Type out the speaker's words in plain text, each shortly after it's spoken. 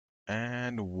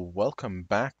and welcome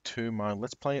back to my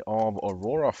Let's Play of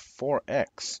Aurora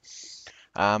 4X.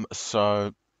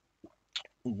 So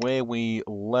where we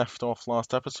left off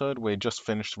last episode, we just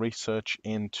finished research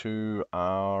into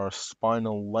our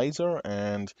spinal laser,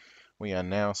 and we are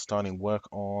now starting work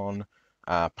on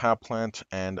power plant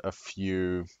and a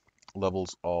few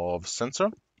levels of sensor.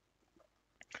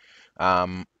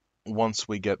 Um, Once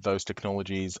we get those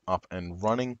technologies up and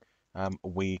running,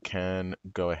 we can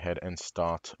go ahead and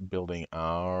start building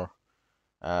our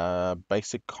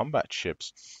basic combat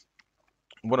ships.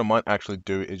 What I might actually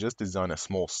do is just design a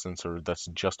small sensor that's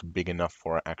just big enough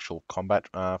for our actual combat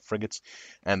frigates,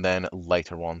 and then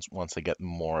later on, once I get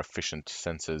more efficient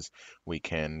sensors, we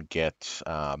can get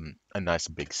a nice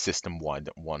big system-wide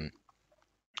one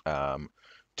um,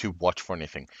 to watch for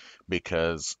anything.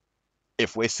 Because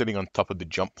if we're sitting on top of the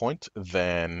jump point,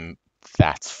 then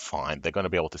that's fine. They're going to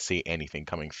be able to see anything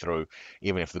coming through,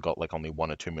 even if they've got like only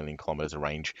 1 or 2 million kilometers of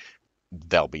range.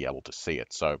 They'll be able to see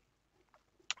it. So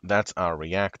that's our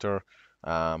reactor.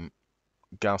 Um,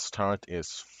 Gas turret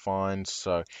is fine.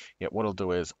 So yeah, what I'll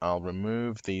do is I'll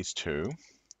remove these two,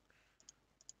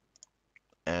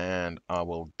 and I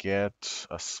will get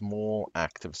a small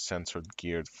active sensor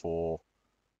geared for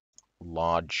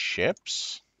large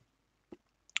ships.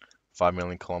 5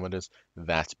 million kilometers.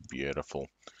 That's beautiful.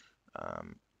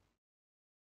 Um,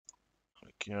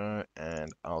 go,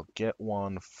 and I'll get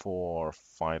one for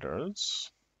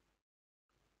fighters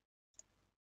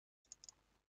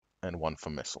and one for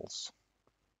missiles.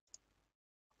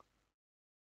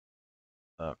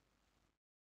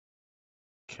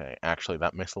 Okay, actually,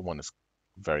 that missile one is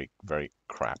very, very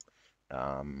crap.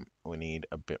 We need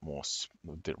a bit more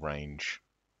range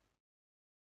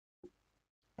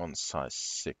on size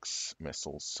 6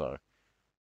 missiles, so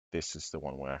this is the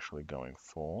one we're actually going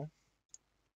for.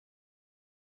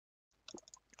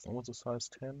 What was the size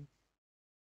 10?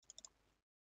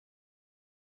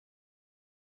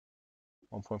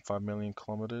 1.5 million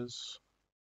kilometers.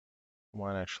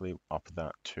 Might actually up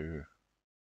that to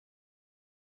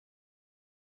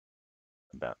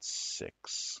about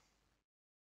 6.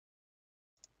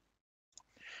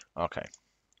 Okay,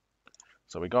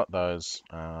 so we got those.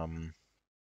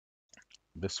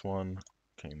 This one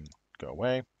can go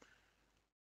away,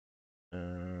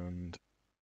 and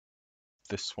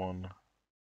this one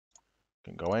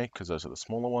can go away because those are the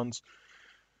smaller ones.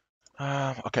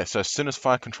 Okay, so as soon as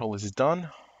fire control is done,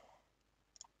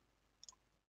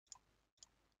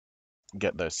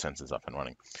 get those sensors up and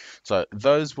running. So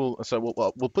those will, so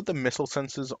we'll put the missile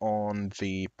sensors on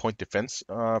the point defense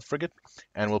frigate,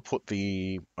 and we'll put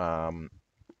the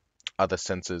other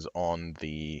sensors on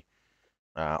the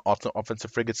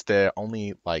offensive frigates. They're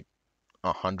only like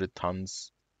 100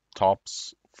 tons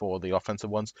tops for the offensive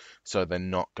ones, so they're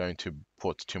not going to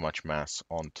put too much mass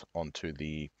onto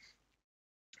the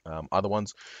other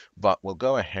ones. But we'll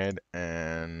go ahead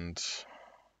and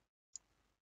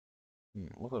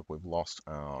look like we've lost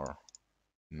our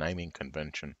naming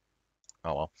convention.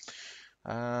 Oh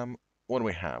well. What do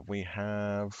we have? We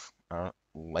have our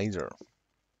laser.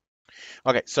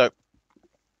 Okay, so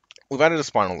we've added a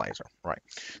spinal laser, right?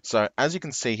 So as you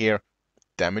can see here,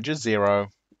 damage is 0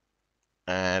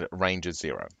 and range is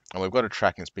 0. And we've got a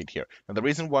tracking speed here. Now the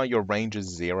reason why your range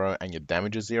is 0 and your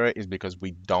damage is 0 is because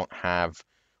we don't have,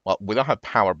 well, we don't have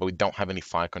power, but we don't have any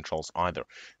fire controls either.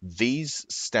 These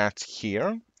stats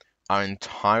here are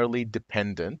entirely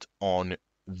dependent on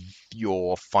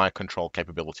your fire control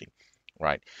capability,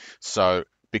 right? So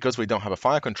because we don't have a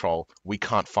fire control, we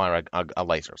can't fire our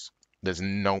lasers. There's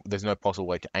no possible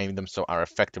way to aim them, so our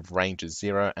effective range is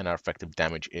 0 and our effective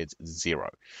damage is 0.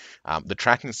 The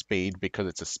tracking speed, because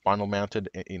it's a spinal mounted,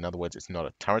 in other words, it's not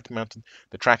a turret mounted,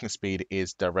 the tracking speed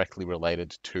is directly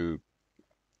related to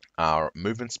our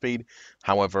movement speed.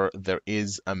 However, there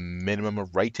is a minimum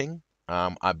rating.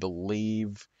 I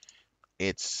believe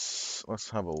let's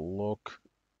have a look.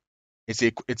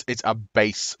 It's a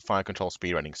base fire control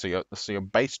speed rating. So your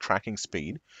base tracking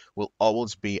speed will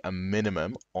always be a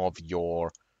minimum of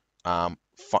your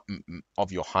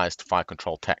highest fire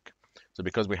control tech. So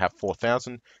because we have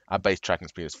 4,000, our base tracking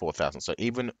speed is 4,000. So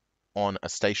even on a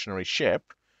stationary ship,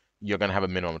 you're going to have a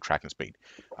minimum tracking speed.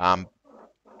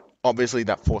 Obviously,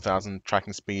 that 4,000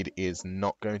 tracking speed is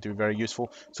not going to be very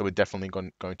useful. So we're definitely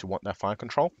going to want that fire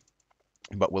control.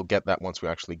 But we'll get that once we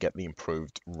actually get the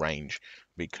improved range,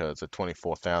 because at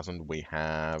 24,000 we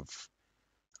have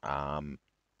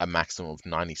a maximum of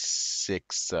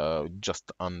 96, so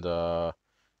just under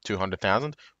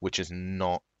 200,000, which is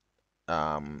not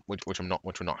which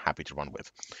we're not happy to run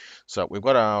with. So we've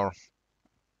got our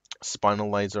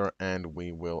spinal laser, and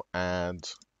we will add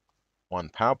one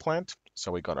power plant.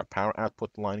 So we got our power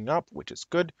output lining up, which is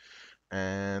good.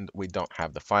 And we don't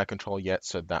have the fire control yet,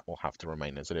 so that will have to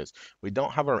remain as it is. We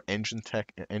don't have our engine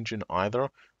either,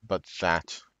 but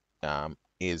that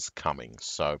is coming.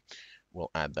 So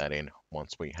we'll add that in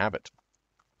once we have it.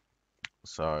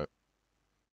 So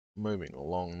moving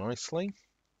along nicely,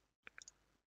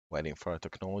 waiting for our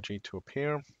technology to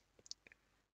appear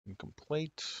and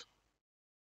complete.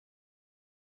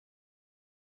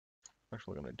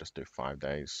 Actually, going to just do 5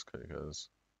 days because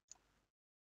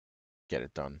get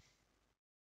it done.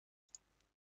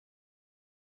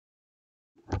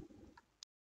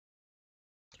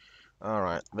 All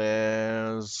right,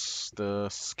 there's the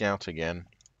scout again.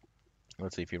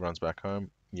 Let's see if he runs back home.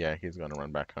 Yeah, he's going to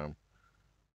run back home.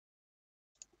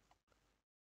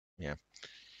 Yeah.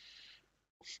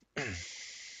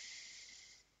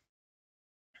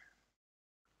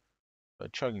 So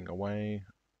chugging away.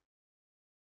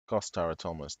 Ghost turret's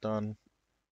almost done.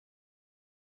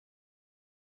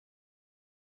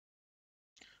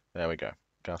 There we go.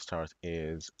 Gas turret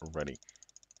is ready.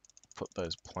 Put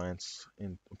those plants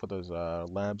in, put those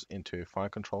labs into fire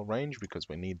control range because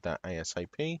we need that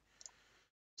ASAP.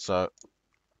 So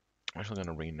I'm actually going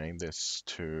to rename this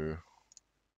to,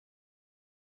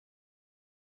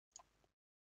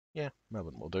 yeah,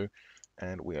 Melbourne will do.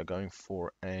 And we are going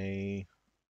for a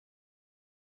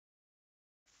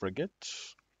frigate.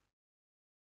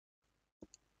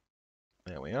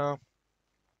 There we are.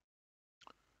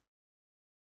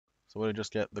 So we'll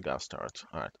just get the gas turret.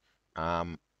 All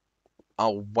right.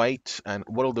 I'll wait, and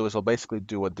what I'll do is I'll basically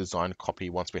do a design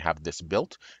copy once we have this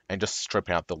built, and just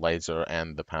strip out the laser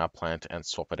and the power plant and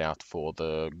swap it out for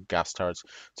the gas turrets.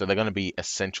 So they're going to be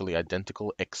essentially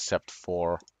identical, except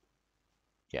for,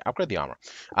 yeah, upgrade the armor.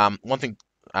 One thing,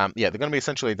 yeah, they're going to be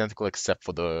essentially identical except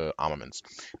for the armaments.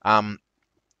 One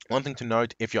thing to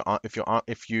note, if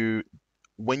you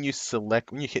when you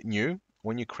select, when you hit new,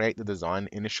 when you create the design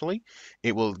initially,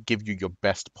 it will give you your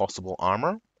best possible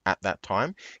armor at that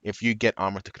time. If you get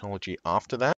armor technology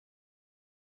after that,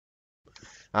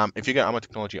 if you get armor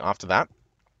technology after that,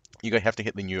 you're going to have to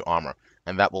hit the new armor,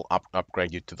 and that will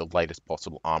upgrade you to the latest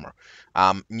possible armor.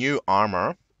 New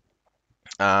armor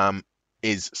um,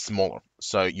 is smaller,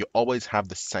 so you always have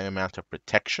the same amount of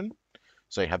protection.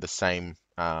 So you have the same,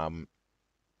 yeah,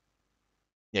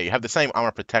 you have the same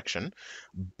armor protection,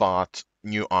 but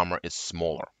new armor is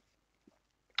smaller.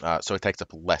 So it takes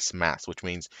up less mass, which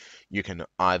means you can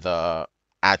either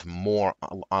add more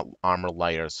armor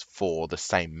layers for the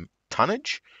same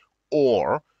tonnage,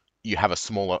 or you have a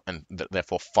smaller and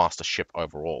therefore faster ship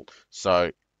overall.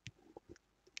 So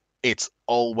it's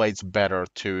always better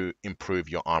to improve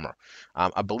your armor.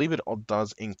 I believe it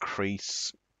does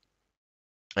increase,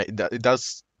 it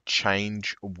does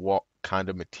change what kind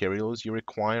of materials you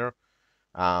require.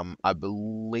 I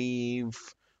believe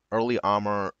early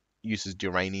armor uses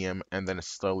duranium and then it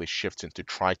slowly shifts into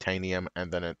tritanium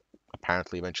and then it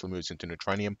apparently eventually moves into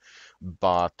neutronium.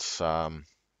 But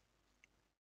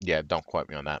yeah, don't quote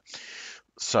me on that.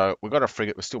 So we've got our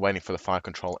frigate. We're still waiting for the fire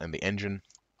control and the engine.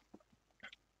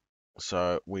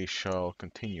 So we shall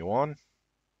continue on.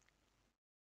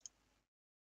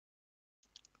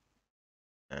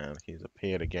 And he's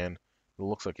appeared again. It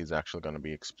looks like he's actually going to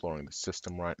be exploring the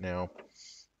system right now.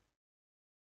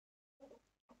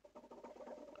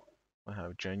 I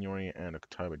have January and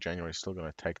October. January is still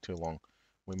going to take too long.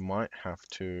 We might have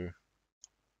to.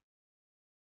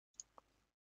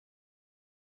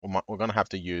 We're going to have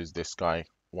to use this guy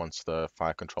once the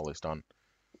fire control is done.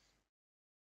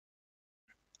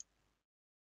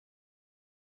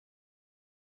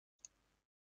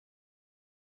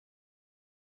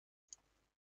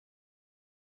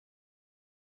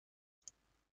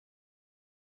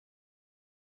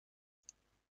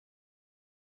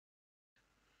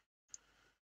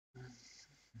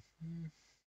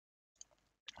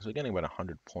 So we're getting about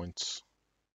 100 points.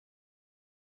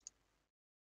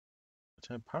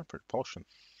 Power propulsion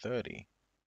 30.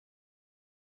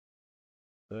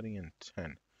 30 and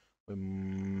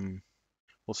 10.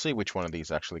 We'll see which one of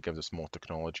these actually gives us more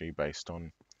technology based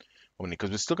on, I mean, because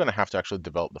we're still going to have to actually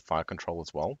develop the fire control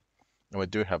as well. And we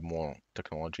do have more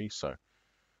technology, so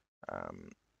um,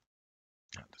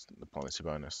 the policy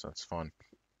bonus, that's fine.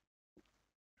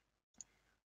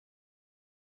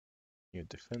 Your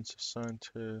defensive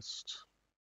scientist.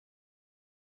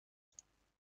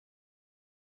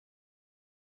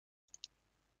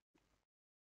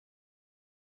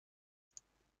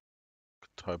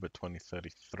 October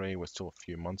 2033, we're still a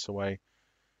few months away.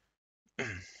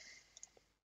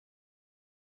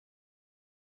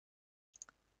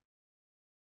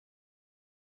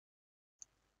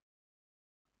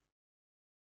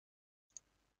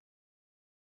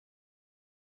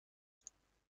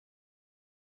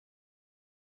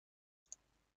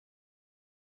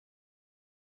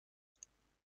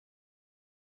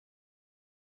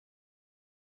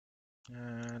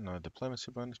 No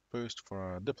diplomacy bonus boost for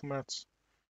our diplomats.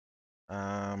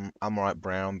 Alright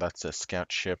Brown, that's a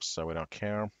scout ship, so we don't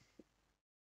care.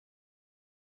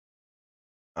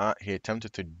 He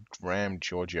attempted to ram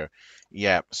Georgia.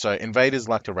 Yeah, so invaders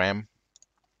like to ram,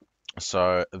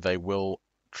 so they will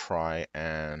try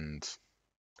and,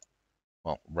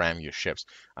 well, ram your ships.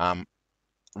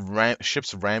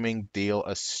 Ships ramming deal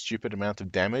a stupid amount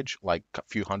of damage, like a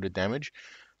few hundred damage.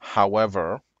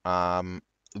 However,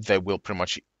 they will pretty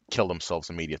much kill themselves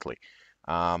immediately.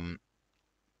 Um,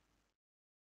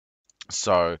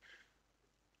 so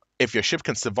if your ship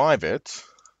can survive it,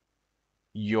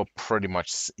 you're pretty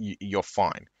much you're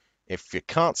fine. If you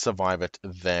can't survive it,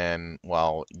 then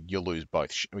well, you lose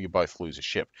both. You both lose a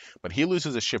ship, but he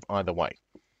loses a ship either way.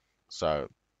 So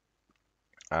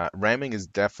ramming is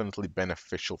definitely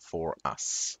beneficial for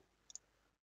us,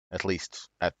 at least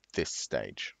at this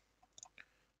stage.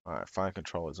 All right, fire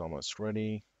control is almost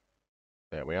ready.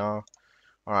 There we are.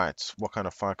 All right, what kind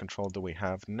of fire control do we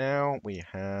have now? We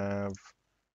have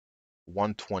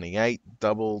 128.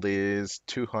 Doubled is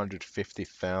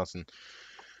 250,000.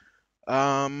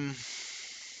 Um,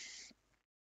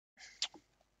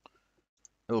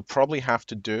 It'll probably have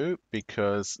to do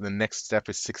because the next step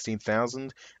is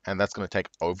 16,000 and that's going to take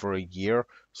over a year.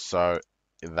 So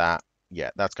that,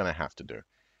 yeah, that's going to have to do.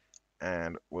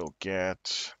 And we'll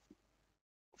get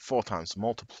 4 times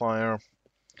multiplier.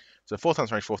 So 4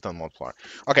 times range, 4 times multiplier.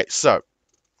 Okay, so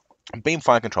beam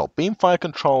fire control. Beam fire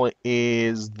control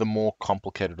is the more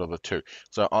complicated of the two.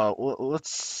 So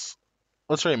let's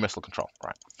show you missile control,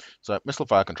 right? So missile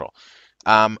fire control.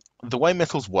 The way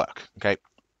missiles work, okay,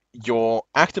 your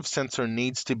active sensor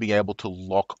needs to be able to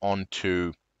lock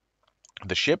onto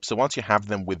the ship. So once you have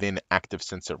them within active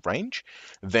sensor range,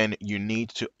 then you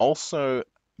need to also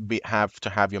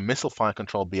have your missile fire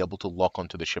control be able to lock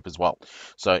onto the ship as well.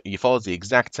 So you follow the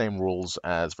exact same rules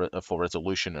as for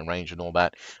resolution and range and all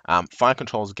that. Fire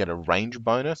controls get a range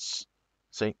bonus.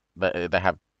 See, they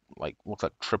have like looks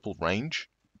like triple range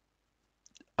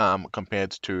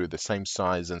compared to the same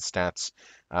size and stats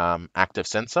active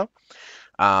sensor.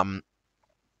 Um,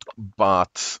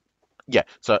 but yeah,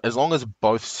 so as long as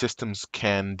both systems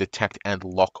can detect and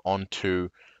lock onto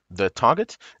the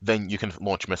target, then you can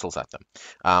launch missiles at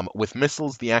them. With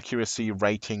missiles, the accuracy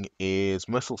rating is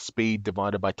missile speed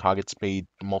divided by target speed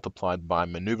multiplied by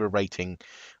maneuver rating,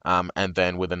 and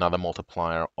then with another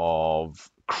multiplier of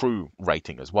crew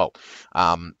rating as well.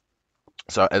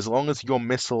 So as long as your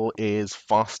missile is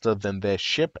faster than their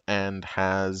ship and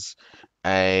has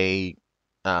a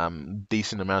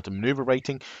decent amount of maneuver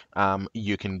rating,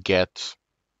 you can get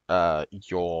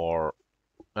your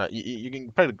you can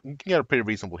get a pretty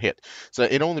reasonable hit. So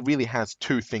it only really has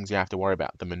two things you have to worry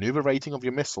about: the maneuver rating of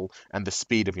your missile and the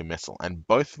speed of your missile, and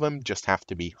both of them just have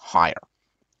to be higher.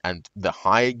 And the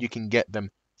higher you can get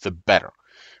them, the better.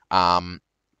 Um,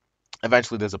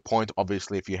 Eventually, there's a point,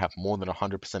 obviously, if you have more than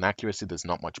 100% accuracy, there's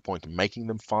not much point in making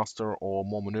them faster or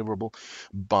more maneuverable.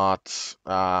 But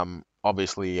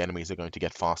obviously, enemies are going to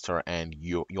get faster, and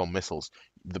your missiles,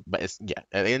 yeah,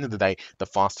 at the end of the day, the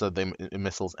faster the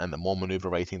missiles and the more maneuver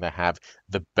rating they have,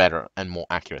 the better and more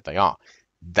accurate they are.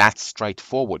 That's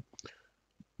straightforward.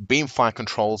 Beam fire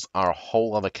controls are a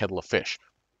whole other kettle of fish.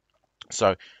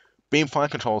 So beam fire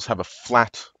controls have a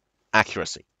flat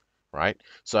accuracy, right?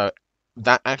 So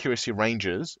that accuracy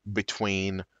ranges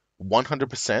between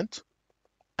 100%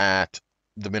 at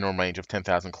the minimum range of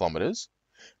 10,000 kilometers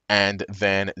and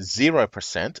then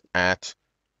 0% at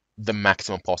the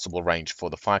maximum possible range for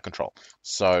the fire control.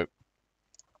 So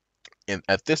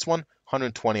at this one,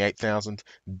 128,000,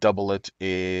 double it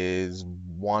is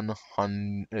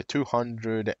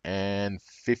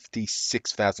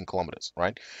 256,000 kilometers,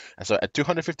 right? And so at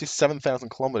 257,000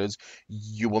 kilometers,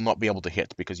 you will not be able to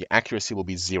hit because your accuracy will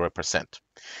be 0%.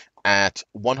 At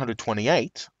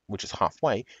 128, which is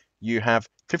halfway, you have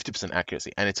 50%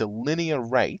 accuracy, and it's a linear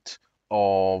rate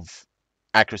of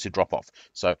accuracy drop off.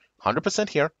 So 100%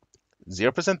 here,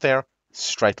 0% there,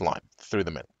 straight line through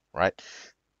the middle, right?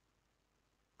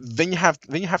 Then you have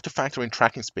to factor in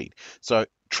tracking speed. So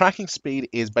tracking speed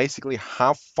is basically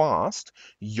how fast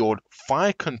your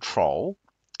fire control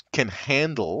can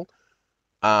handle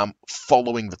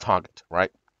following the target, right?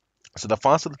 So the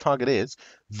faster the target is,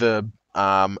 the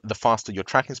faster your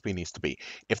tracking speed needs to be.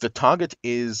 If the target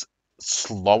is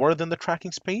slower than the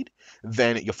tracking speed,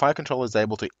 then your fire controller is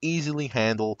able to easily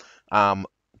handle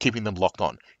keeping them locked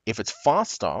on. If it's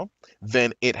faster,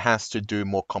 then it has to do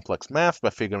more complex math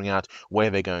by figuring out where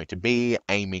they're going to be,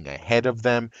 aiming ahead of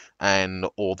them, and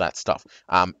all that stuff.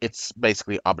 It's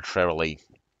basically arbitrarily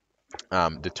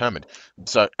determined.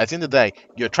 So at the end of the day,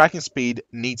 your tracking speed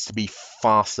needs to be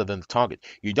faster than the target.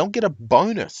 You don't get a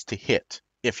bonus to hit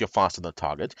if you're faster than the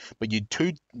target, but you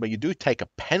do take a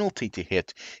penalty to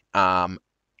hit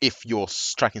if your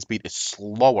tracking speed is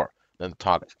slower than the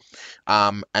target.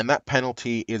 And that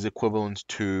penalty is equivalent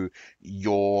to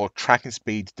your tracking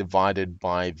speed divided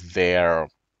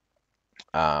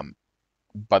um,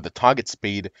 by the target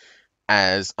speed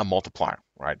as a multiplier,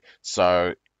 right?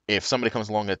 So if somebody comes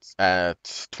along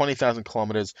at 20,000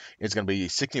 kilometers, it's going to be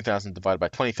 16,000 divided by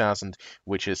 20,000,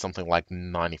 which is something like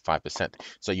 95%.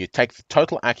 So you take the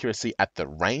total accuracy at the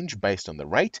range based on the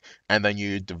rate, and then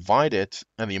you divide it,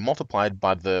 and then you multiply it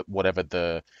by the whatever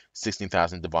the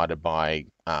 16,000 divided by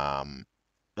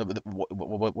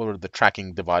what the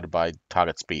tracking divided by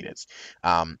target speed is.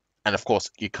 And of course,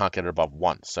 you can't get it above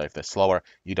 1. So if they're slower,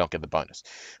 you don't get the bonus.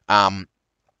 Um,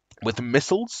 with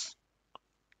missiles,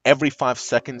 every 5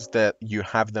 seconds that you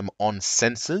have them on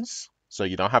sensors, so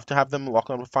you don't have to have them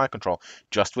locked on with fire control,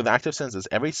 just with active sensors,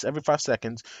 every 5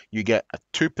 seconds you get a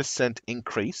 2%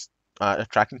 increase, a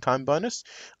tracking time bonus,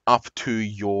 up to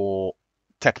your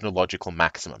technological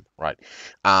maximum, right?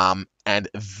 And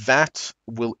that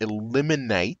will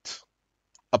eliminate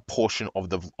a portion of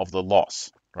the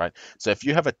loss. Right. So if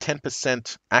you have a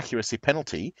 10% accuracy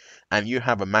penalty and you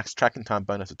have a max tracking time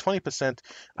bonus of 20%,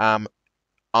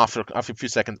 after a few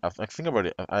seconds, I think I've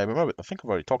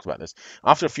already talked about this.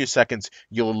 After a few seconds,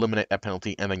 you'll eliminate that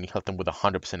penalty, and then you hit them with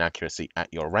 100% accuracy at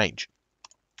your range,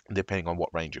 depending on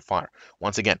what range you fire.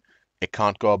 Once again, it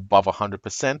can't go above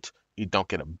 100%. You don't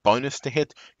get a bonus to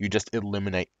hit. You just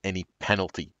eliminate any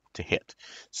penalty to hit.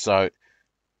 So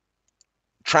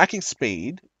tracking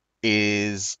speed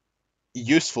is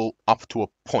useful up to a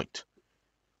point.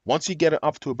 Once you get it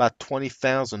up to about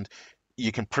 20,000,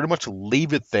 you can pretty much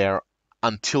leave it there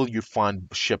until you find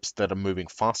ships that are moving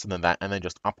faster than that, and then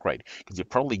just upgrade, because you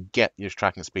probably get your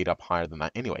tracking speed up higher than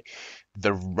that anyway.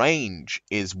 The range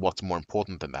is what's more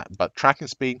important than that. But tracking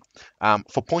speed,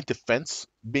 for point defense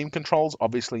beam controls,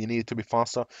 obviously you need it to be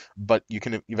faster, but you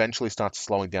can eventually start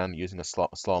slowing down using a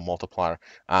slower multiplier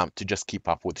to just keep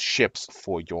up with ships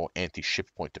for your anti-ship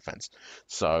point defense.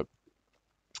 So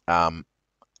um,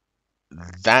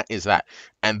 that is that.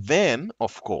 And then,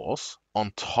 of course,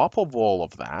 on top of all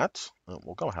of that,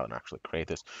 we'll go ahead and actually create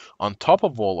this. On top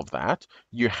of all of that,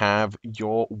 you have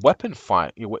your weapon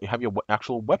fire. You have your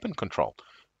actual weapon control.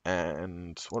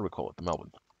 And what do we call it? The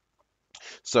Melbourne.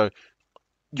 So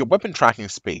your weapon tracking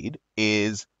speed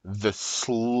is the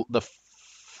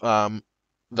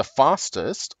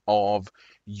fastest of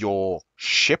your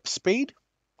ship speed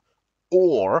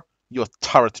or your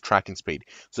turret tracking speed.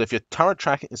 So if your turret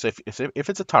tracking, so if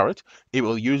it's a turret, it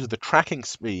will use the tracking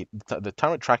speed, the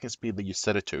turret tracking speed that you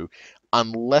set it to,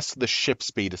 unless the ship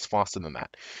speed is faster than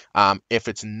that. If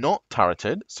it's not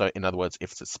turreted, so in other words,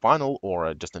 if it's a spinal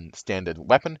or just a standard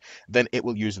weapon, then it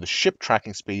will use the ship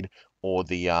tracking speed or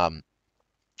the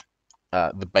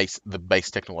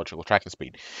base technological tracking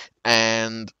speed.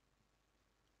 And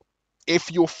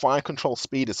if your fire control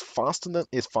speed is faster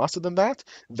than that,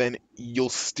 then you'll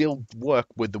still work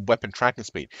with the weapon tracking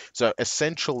speed. So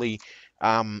essentially,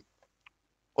 um,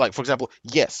 like for example,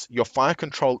 yes, your fire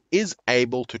control is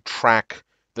able to track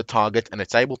the target and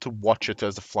it's able to watch it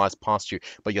as it flies past you,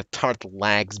 but your turret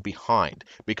lags behind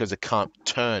because it can't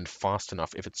turn fast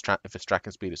enough if its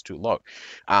tracking speed is too low.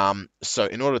 So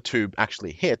in order to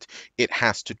actually hit, it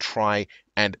has to try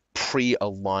and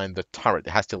pre-align the turret.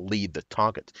 It has to lead the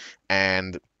target,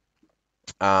 and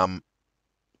um,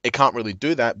 it can't really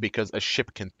do that because a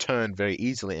ship can turn very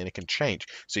easily and it can change.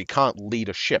 So you can't lead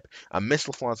a ship. A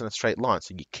missile flies in a straight line,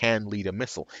 so you can lead a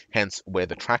missile, hence where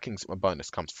the tracking bonus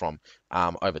comes from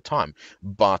over time.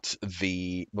 But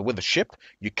with a ship,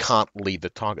 you can't lead the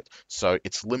target, so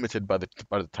it's limited by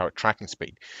the turret tracking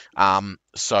speed.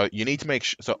 So you need to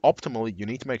so optimally you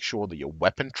need to make sure that your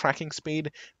weapon tracking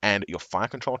speed and your fire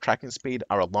control tracking speed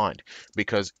are aligned,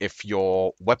 because if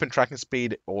your weapon tracking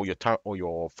speed or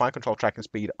your fire control tracking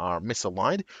speed are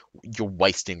misaligned, you're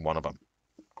wasting one of them.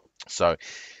 So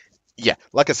yeah,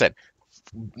 like I said,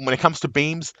 when it comes to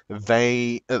beams,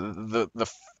 the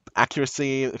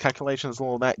accuracy calculations and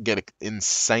all that get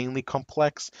insanely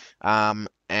complex.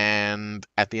 And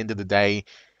at the end of the day,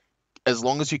 as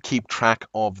long as you keep track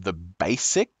of the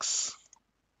basics,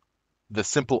 the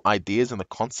simple ideas and the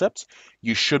concepts,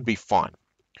 you should be fine.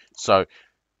 So,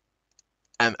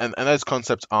 and those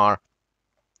concepts are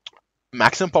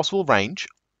maximum possible range,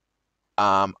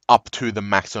 up to the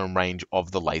maximum range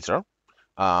of the laser.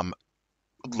 Um,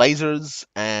 Lasers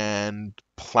and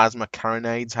plasma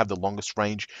carronades have the longest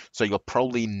range, so you'll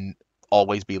probably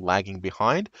always be lagging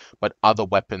behind, but other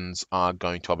weapons are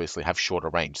going to obviously have shorter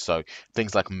range. So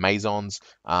things like Mazons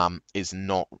is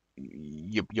not,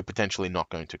 you're potentially not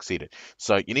going to exceed it.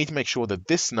 So you need to make sure that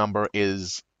this number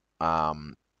is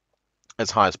as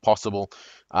high as possible.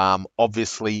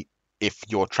 Obviously, if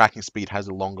your tracking speed has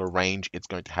a longer range, it's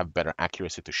going to have better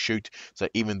accuracy to shoot. So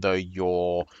even though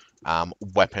your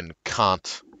weapon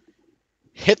can't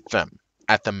hit them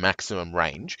at the maximum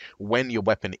range, when your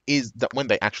weapon is that when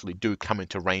they actually do come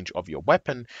into range of your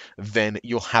weapon, then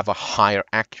you'll have a higher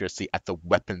accuracy at the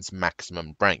weapon's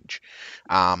maximum range.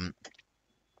 Um,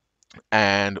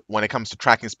 and when it comes to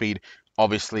tracking speed,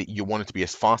 obviously you want it to be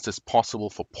as fast as possible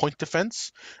for point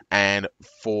defense, and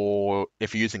for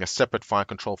if you're using a separate fire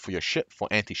control for your ship for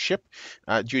anti-ship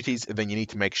duties, then you need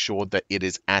to make sure that it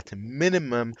is at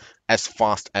minimum as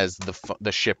fast as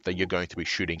the ship that you're going to be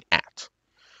shooting at.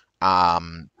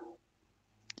 Um,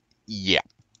 yeah.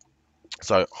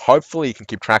 So hopefully you can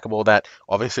keep track of all that.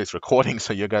 Obviously it's recording,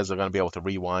 so you guys are going to be able to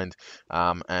rewind,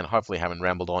 and hopefully haven't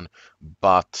rambled on.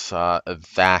 But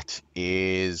that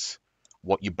is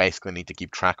what you basically need to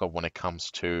keep track of when it comes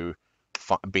to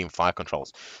beam fire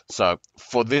controls. So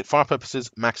for our purposes,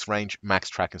 max range, max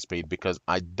track and speed, because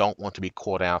I don't want to be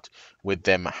caught out with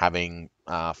them having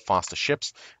faster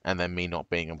ships and then me not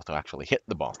being able to actually hit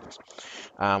the bastards.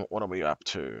 What are we up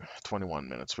to? 21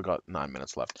 minutes. We've got 9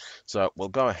 minutes left. So we'll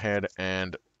go ahead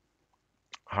and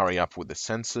hurry up with the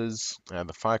sensors and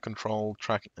the fire control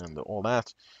track and all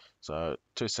that. So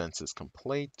 2 sensors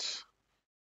complete.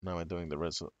 Now we're doing the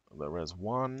res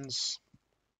ones.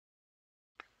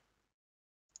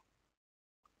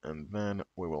 And then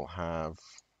we will have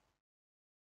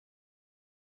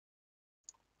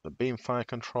the beam fire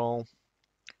control.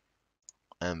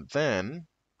 And then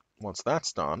once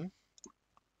that's done,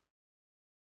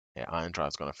 yeah, Iron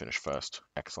Drive's going to finish first.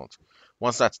 Excellent.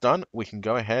 Once that's done, we can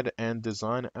go ahead and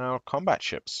design our combat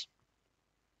ships.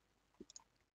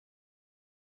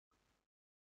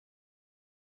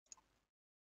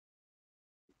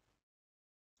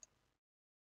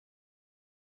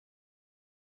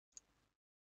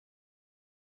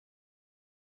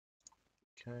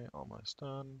 Okay, almost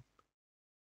done.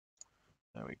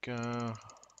 There we go.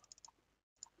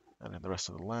 And then the rest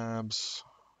of the labs.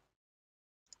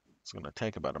 It's going to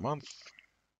take about a month.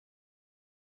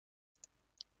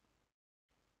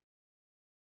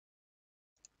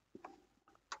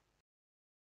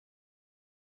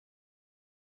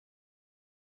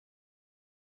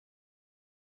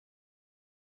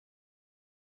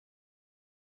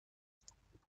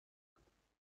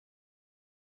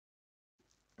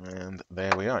 And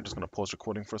there we are. Just going to pause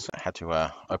recording for a second. I had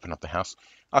to open up the house.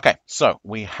 Okay, so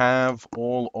we have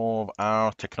all of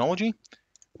our technology.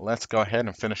 Let's go ahead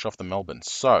and finish off the Melbourne.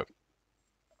 So,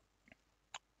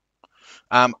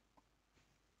 um,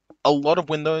 a lot of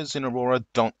windows in Aurora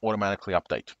don't automatically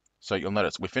update. So you'll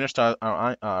notice we finished our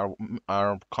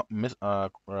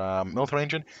military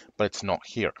engine, but it's not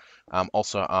here.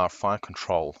 Also, our fire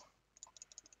control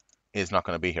is not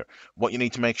going to be here. What you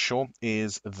need to make sure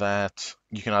is that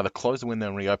you can either close the window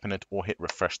and reopen it or hit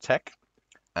refresh tech,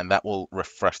 and that will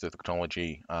refresh the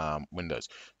technology windows.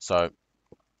 So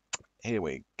here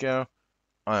we go.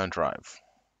 Ion drive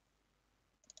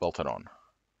bolted on.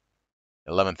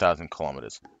 11,000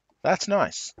 kilometers. That's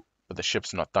nice, but the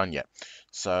ship's not done yet.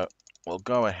 So we'll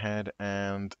go ahead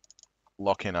and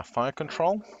lock in our fire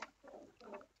control.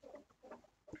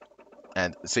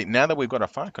 And see, now that we've got our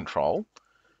fire control,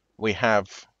 we have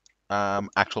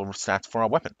actual stats for our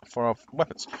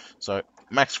weapons. So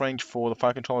max range for the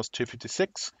fire control is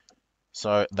 256.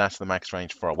 So that's the max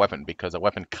range for a weapon, because a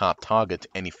weapon can't target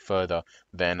any further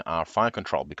than our fire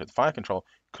control, because fire control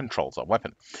controls our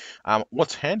weapon.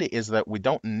 What's handy is that we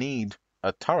don't need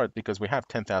a turret because we have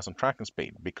 10,000 tracking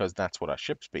speed, because that's what our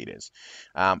ship speed is.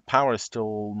 Power is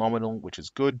still nominal, which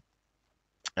is good.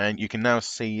 And you can now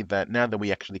see that now that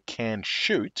we actually can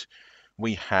shoot,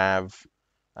 we have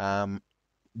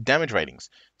damage ratings.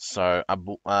 So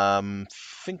I'm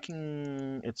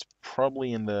thinking it's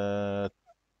probably in the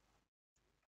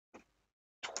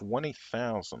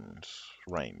 20,000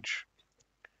 range.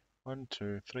 1,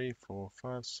 2, 3, 4,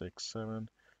 5, 6, 7,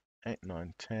 8,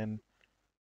 9, 10.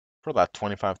 For about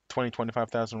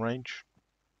 25,000 range.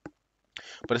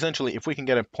 But essentially, if we can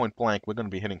get it point blank, we're going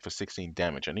to be hitting for 16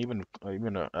 damage. And even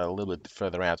a little bit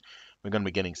further out, we're going to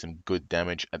be getting some good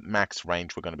damage. At max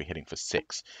range, we're going to be hitting for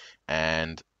 6.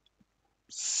 And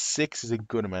 6 is a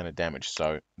good amount of damage.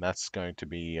 So that's going to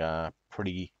be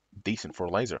pretty decent for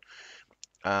a laser.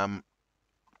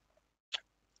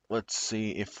 Let's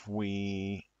see if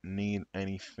we need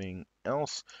anything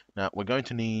else. Now, we're going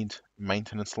to need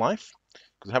maintenance life.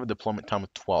 because we have a deployment time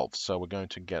of 12. So we're going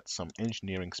to get some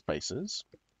engineering spaces.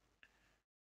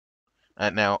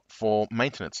 And now for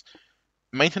maintenance,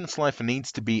 maintenance life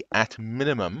needs to be at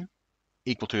minimum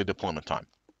equal to your deployment time.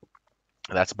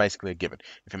 That's basically a given.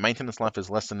 If your maintenance life is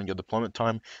less than your deployment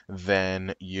time,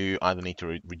 then you either need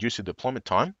to reduce your deployment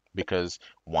time, because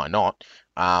why not?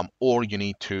 Or you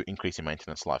need to increase your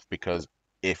maintenance life, because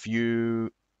if you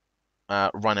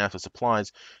run out of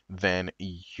supplies, then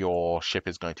your ship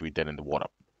is going to be dead in the water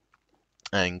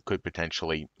and could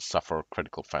potentially suffer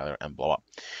critical failure and blow up.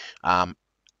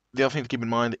 The other thing to keep in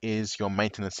mind is your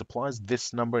maintenance supplies.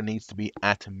 This number needs to be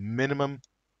at minimum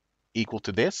equal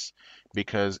to this,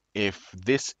 because if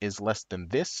this is less than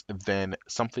this, then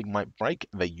something might break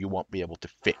that you won't be able to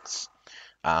fix.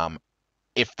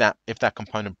 If that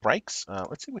component breaks,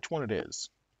 let's see which one it is.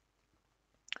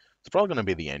 It's probably going to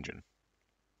be the engine.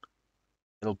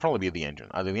 It'll probably be the engine,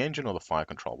 either the engine or the fire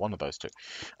control, one of those two.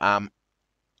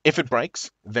 If it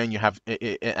breaks, then you have,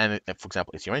 for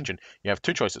example, it's your engine, you have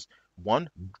two choices. One,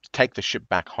 take the ship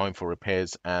back home for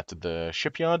repairs at the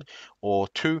shipyard, or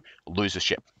two, lose the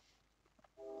ship.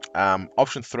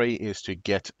 Option three is to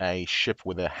get a ship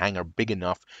with a hangar big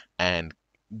enough and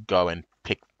go and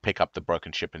pick up the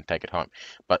broken ship and take it home.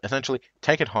 But essentially,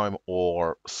 take it home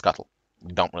or scuttle.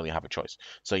 You don't really have a choice.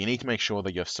 So you need to make sure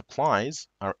that your supplies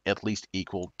are at least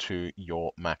equal to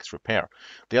your max repair.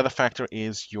 The other factor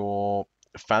is your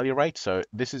failure rate. So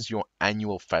this is your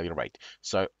annual failure rate.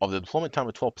 So of the deployment time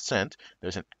of 12%,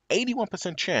 there's an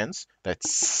 81% chance that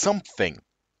something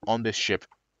on this ship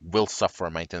will suffer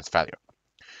a maintenance failure.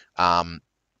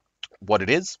 What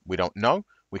it is, we don't know.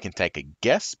 We can take a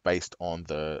guess based on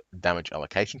the damage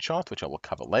allocation chart, which I will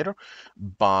cover later.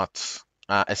 But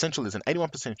essentially, there's an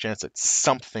 81% chance that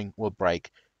something will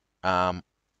break in our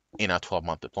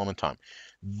 12-month deployment time.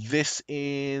 This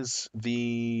is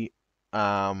the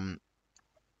chance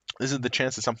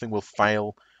that something will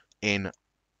fail in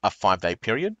a 5-day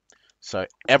period. So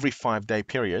every 5-day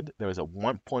period, there is a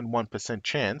 1.1%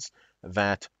 chance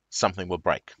that something will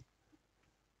break.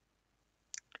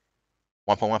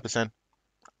 1.1%.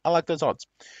 I like those odds.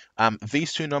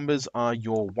 These two numbers are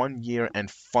your 1 year and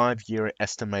 5 year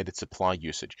estimated supply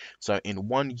usage. So in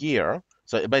 1 year,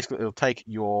 so basically it'll take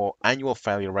your annual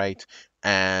failure rate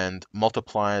and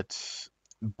multiply it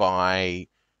by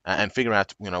and figure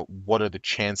out, what are the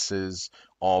chances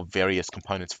of various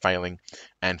components failing,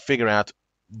 and figure out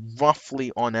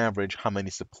roughly on average how many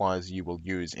supplies you will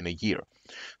use in a year.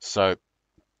 So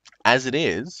as it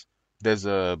is, there's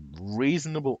a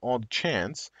reasonable odd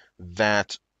chance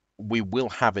that we will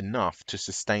have enough to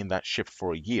sustain that ship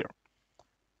for a year.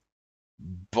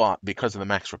 But because of the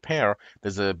max repair,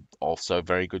 there's also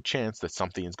very good chance that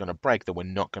something is going to break that we're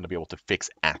not going to be able to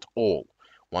fix at all.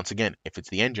 Once again, if it's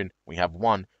the engine, we have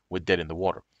one, we're dead in the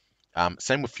water.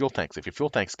 Same with fuel tanks.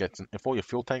 If all your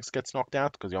fuel tanks gets knocked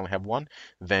out because you only have one,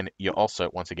 then you're also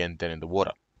once again dead in the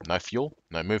water. No fuel,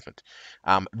 no movement.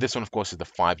 This one, of course, is the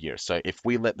 5 years. So if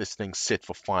we let this thing sit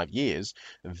for 5 years,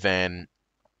 then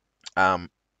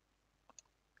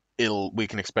we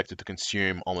can expect it to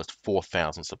consume almost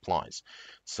 4,000 supplies.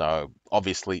 So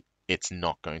obviously, it's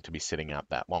not going to be sitting out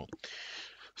that long.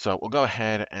 So we'll go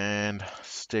ahead and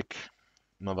stick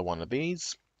another one of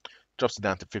these. Drops it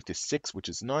down to 56, which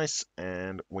is nice,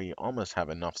 and we almost have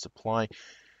enough supply.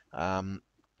 We'll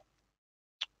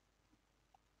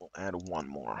add one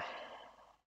more.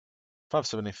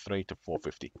 573 to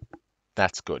 450.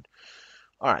 That's good.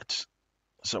 All right,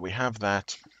 so we have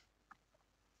that.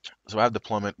 So we have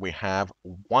deployment, we have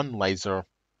one laser,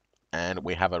 and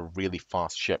we have a really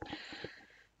fast ship.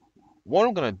 What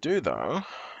I'm going to do, though,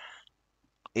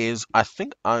 is I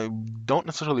think I don't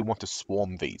necessarily want to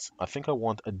swarm these. I think I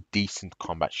want a decent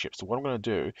combat ship. So what I'm going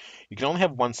to do, you can only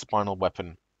have one spinal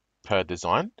weapon per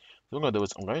design. So what I'm going to do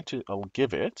is I'll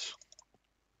give it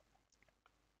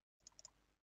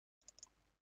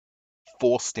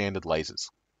 4 standard lasers.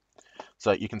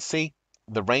 So you can see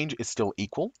the range is still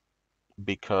equal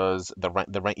because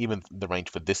even the range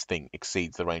for this thing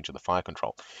exceeds the range of the fire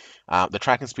control. The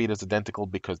tracking speed is identical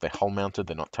because they're hull mounted,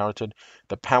 they're not turreted.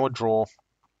 The power draw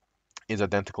is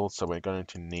identical, so we're going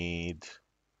to need,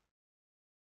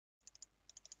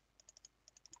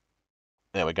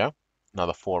 there we go,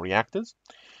 another 4 reactors.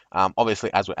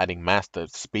 Obviously, as we're adding mass, the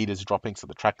speed is dropping, so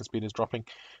the tracking speed is dropping.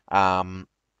 And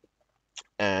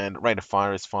rate of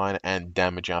fire is fine, and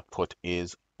damage output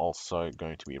is also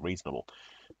going to be reasonable.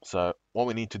 So what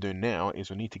we need to do now is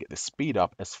we need to get the speed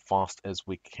up as fast as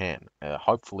we can,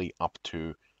 hopefully up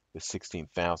to the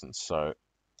 16,000. So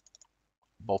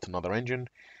bolt another engine,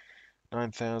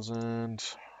 9,000.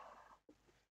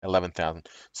 11,000.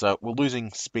 So we're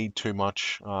losing speed too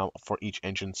much for each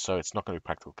engine, so it's not going to be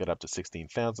practical to get up to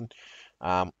 16,000.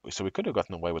 So we could have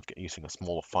gotten away with using a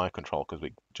smaller fire control because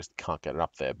we just can't get it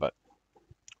up there, but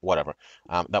whatever.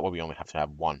 That way we only have to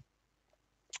have one.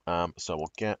 So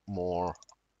we'll get more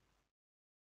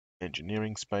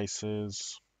engineering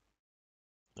spaces.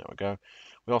 There we go.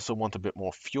 We also want a bit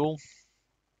more fuel.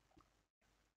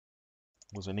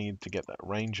 There's a need to get that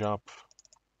range up.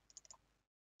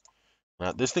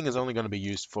 Now, this thing is only going to be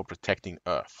used for protecting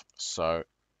Earth. So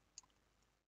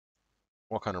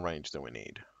what kind of range do we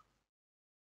need?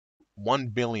 1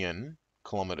 billion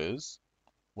kilometers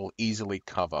will easily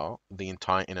cover the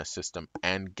entire inner system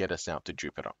and get us out to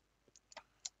Jupiter.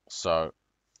 So,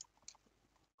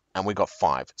 and we got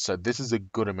 5. So this is a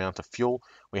good amount of fuel.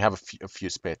 We have a few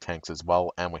spare tanks as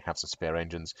well, and we have some spare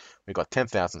engines. We got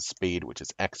 10,000 speed, which is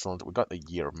excellent. We got the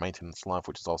year of maintenance life,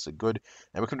 which is also good.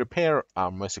 And we can repair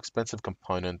our most expensive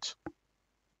component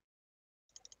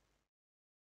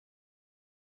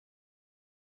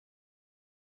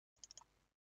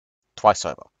twice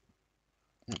over.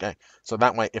 Okay, so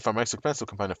that way, if our most expensive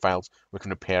component fails, we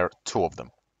can repair 2 of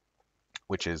them,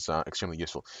 which is extremely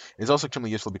useful. It's also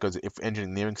extremely useful because if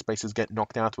engineering spaces get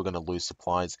knocked out, we're going to lose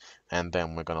supplies, and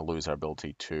then we're going to lose our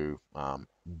ability to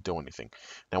do anything.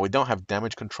 Now, we don't have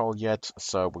damage control yet,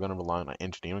 so we're going to rely on our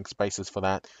engineering spaces for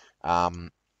that.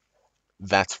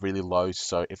 That's really low,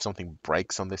 so if something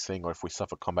breaks on this thing, or if we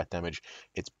suffer combat damage,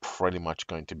 it's pretty much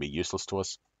going to be useless to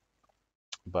us.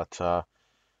 But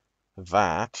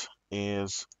that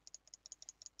is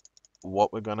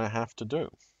what we're going to have to do.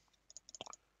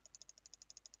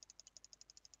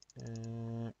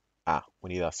 We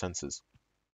need our sensors.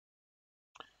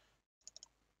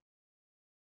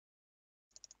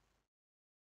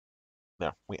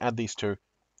 There, we add these two.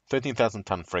 13,000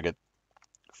 ton frigate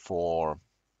for...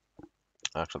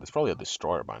 Actually, there's probably a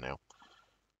destroyer by now.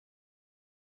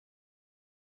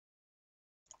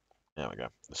 There we go,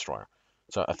 destroyer.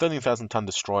 So a 13,000 ton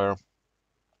destroyer,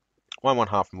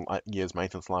 1.5 years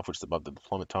maintenance life, which is above the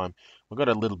deployment time. We've got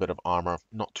a little bit of armor,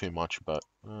 not too much, but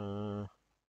yeah.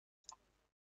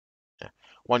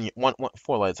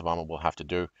 4 layers of armor we'll have to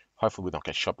do. Hopefully we don't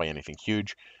get shot by anything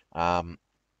huge. And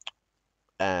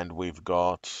we've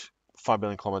got 5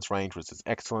 billion kilometers range, which is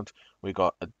excellent. We've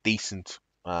got a decent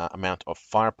amount of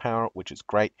firepower, which is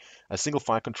great. A single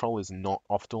fire control is not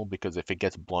optimal because if it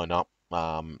gets blown up,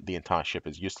 the entire ship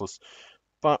is useless.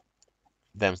 But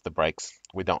them's the breaks.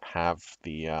 We don't have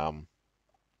the...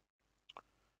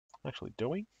 Actually, do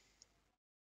we?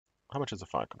 How much is a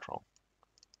fire control?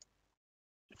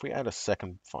 If we add a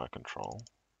second fire control...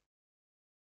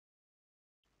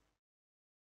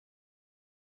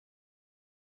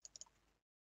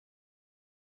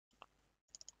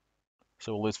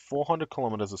 So we'll lose 400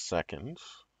 kilometers a second.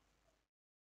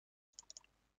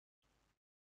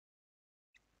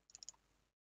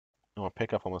 And we'll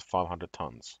pick up almost 500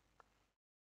 tons.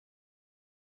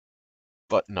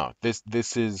 But no, this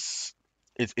is...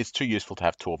 It's too useful to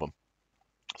have 2 of them.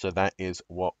 So that is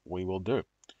what we will do.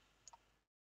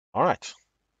 All right.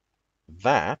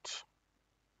 That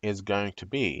is going to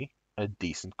be a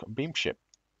decent beam ship.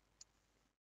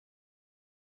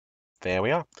 There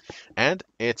we are. And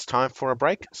it's time for a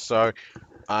break. So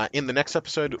in the next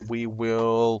episode, we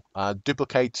will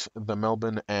duplicate the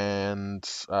Melbourne and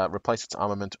replace its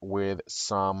armament with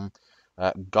some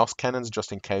Gauss cannons,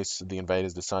 just in case the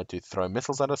invaders decide to throw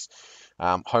missiles at us.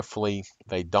 Hopefully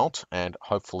they don't, and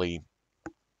hopefully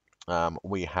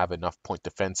we have enough point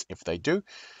defense if they do.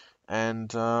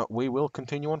 And we will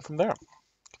continue on from there.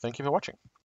 Thank you for watching.